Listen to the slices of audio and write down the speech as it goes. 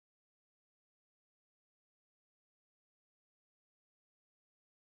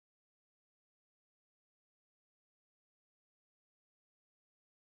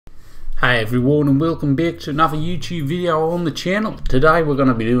Hey everyone, and welcome back to another YouTube video on the channel. Today we're going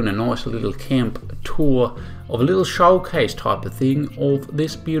to be doing a nice little camp tour of a little showcase type of thing of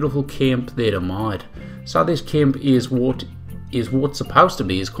this beautiful camp that I made. So this camp is what's supposed to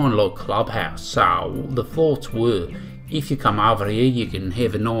be, is kind of like Clubhouse. So the thoughts were, if you come over here you can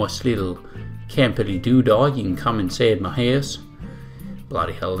have a nice little campity doodah. You can come inside my house.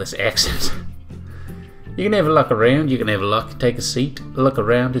 Bloody hell, this accent. You can have a look around, you can have a look, take a seat, look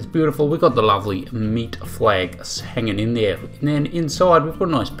around, it's beautiful. We've got the lovely meat flag hanging in there. And then inside we've got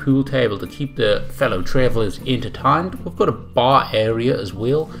a nice pool table to keep the fellow travellers entertained. We've got a bar area as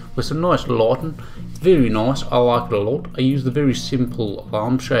well with some nice lighting. It's very nice, I like it a lot. I use the very simple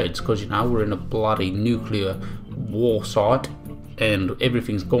lampshades because, you know, we're in a bloody nuclear war site and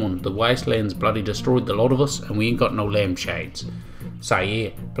everything's gone. The wasteland's bloody destroyed the lot of us and we ain't got no lampshades. So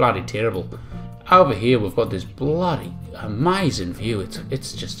yeah, bloody terrible. Over here we've got this bloody amazing view.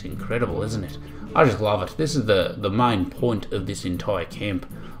 It's just incredible, isn't it? I just love it. This is the main point of this entire camp.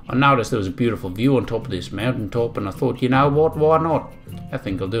 I noticed there was a beautiful view on top of this mountaintop and I thought, you know what, why not? I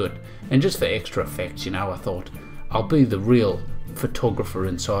think I'll do it. And just for extra effects, you know, I thought I'll be the real photographer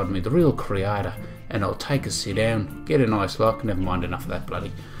inside me, the real creator, and I'll take a sit down, get a nice look. Never mind, enough of that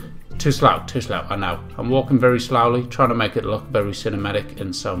bloody. Too slow, I know. I'm walking very slowly, trying to make it look very cinematic,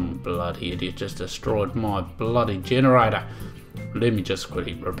 and some bloody idiot just destroyed my bloody generator. Let me just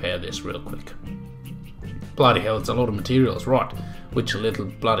quickly repair this real quick. Bloody hell, it's a lot of materials, right? Which little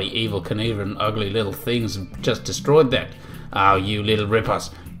bloody evil Knievel ugly little things just destroyed that? Oh, you little rippers,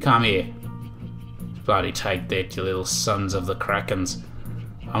 come here. Bloody take that, you little sons of the Krakens.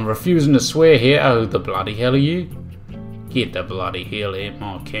 I'm refusing to swear here. Oh, the bloody hell are you? Get the bloody hell out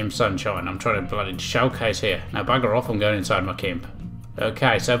my camp, sunshine. I'm trying to bloody showcase here. Now bugger off, I'm going inside my camp.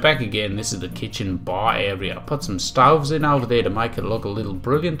 Okay, so back again, this is the kitchen bar area. I put some stoves in over there to make it look a little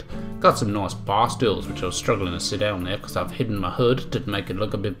brilliant. Got some nice bar stools, which I was struggling to sit down there because I've hidden my hood to make it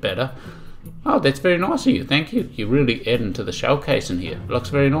look a bit better. Oh, that's very nice of you, thank you. You're really adding to the showcase in here.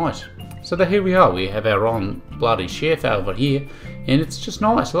 Looks very nice. So here we are, we have our own bloody chef over here, and it's just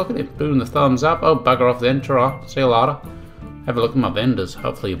nice. Look at it, boom, the thumbs up. Oh, bugger off then, ta-ra, see you later. Have a look at my vendors.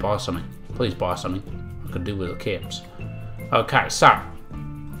 Hopefully you buy something. Please buy something. I could do with the camps. Okay, so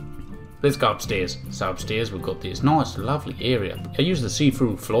let's go upstairs. So upstairs we've got this nice, lovely area. I use the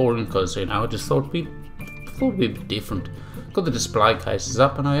see-through flooring because, you know, I just thought it'd be a bit different. Got the display cases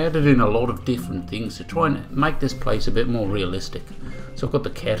up and I added in a lot of different things to try and make this place a bit more realistic. So I've got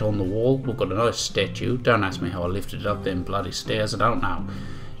the cat on the wall. We've got a nice statue. Don't ask me how I lifted it up them bloody stairs. I don't know.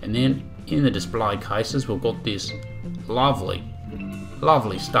 And then in the display cases we've got this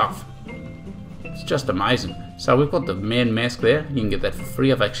lovely stuff. It's just amazing. So we've got the man mask there. You can get that for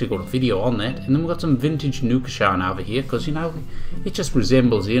free. I've actually got a video on that. And then we've got some vintage Nuka-Shan over here because, you know, it just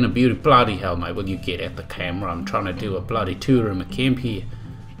resembles the inner beauty. Bloody hell, mate. Will you get out the camera? I'm trying to do a bloody tour of my camp here.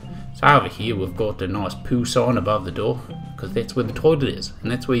 So over here we've got a nice poo sign above the door because that's where the toilet is.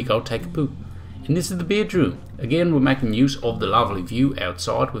 And that's where you go take a poo. And this is the bedroom. Again, we're making use of the lovely view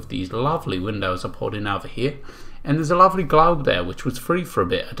outside with these lovely windows I put in over here. And there's a lovely globe there, which was free for a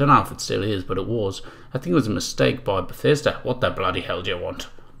bit. I don't know if it still is, but it was. I think it was a mistake by Bethesda. What the bloody hell do you want?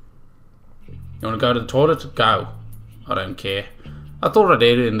 You want to go to the toilet? Go. I don't care. I thought I'd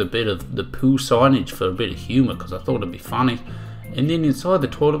add in a bit of the poo signage for a bit of humour, because I thought it'd be funny. And then inside the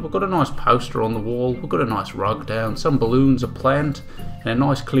toilet, we've got a nice poster on the wall. We've got a nice rug down, some balloons, a plant, and a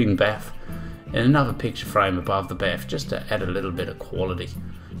nice clean bath. And another picture frame above the bath, just to add a little bit of quality.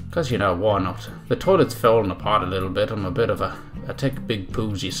 Because, you know, why not? The toilet's fallen apart a little bit. I'm a bit of I take big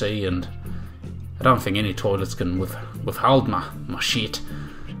poos, you see, and I don't think any toilets can withhold my shit.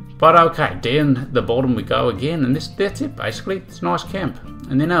 But okay, down the bottom we go again, and that's it basically. It's a nice camp.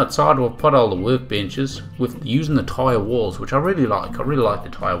 And then outside we'll put all the workbenches with using the tire walls, which I really like. I really like the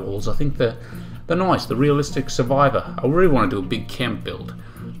tire walls. I think they're nice, the realistic survivor. I really want to do a big camp build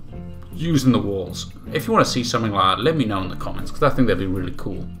using the walls. If you want to see something like that, let me know in the comments because I think that'd be really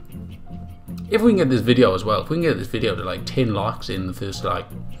cool. If we can get this video as well, if we can get this video to like 10 likes in the first like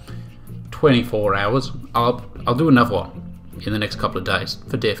 24 hours, I'll do another one in the next couple of days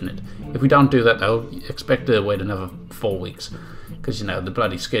for definite. If we don't do that though, expect to wait another 4 weeks because, you know, the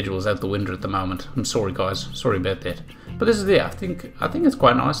bloody schedule is out the window at the moment. I'm sorry guys, sorry about that. But this is it. I think it's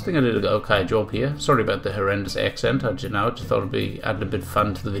quite nice. I think I did an okay job here. Sorry about the horrendous it'd I just thought it'd be added a bit of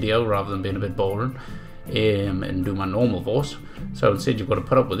fun to the video rather than being a bit boring and do my normal voice. So instead you've got to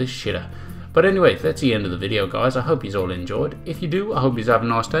put up with this shitter. But anyway, that's the end of the video, guys. I hope you all enjoyed. If you do, I hope you have a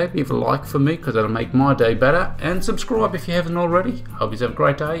nice day. Leave a like for me because it'll make my day better. And subscribe if you haven't already. Hope you have a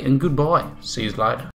great day and goodbye. See you later.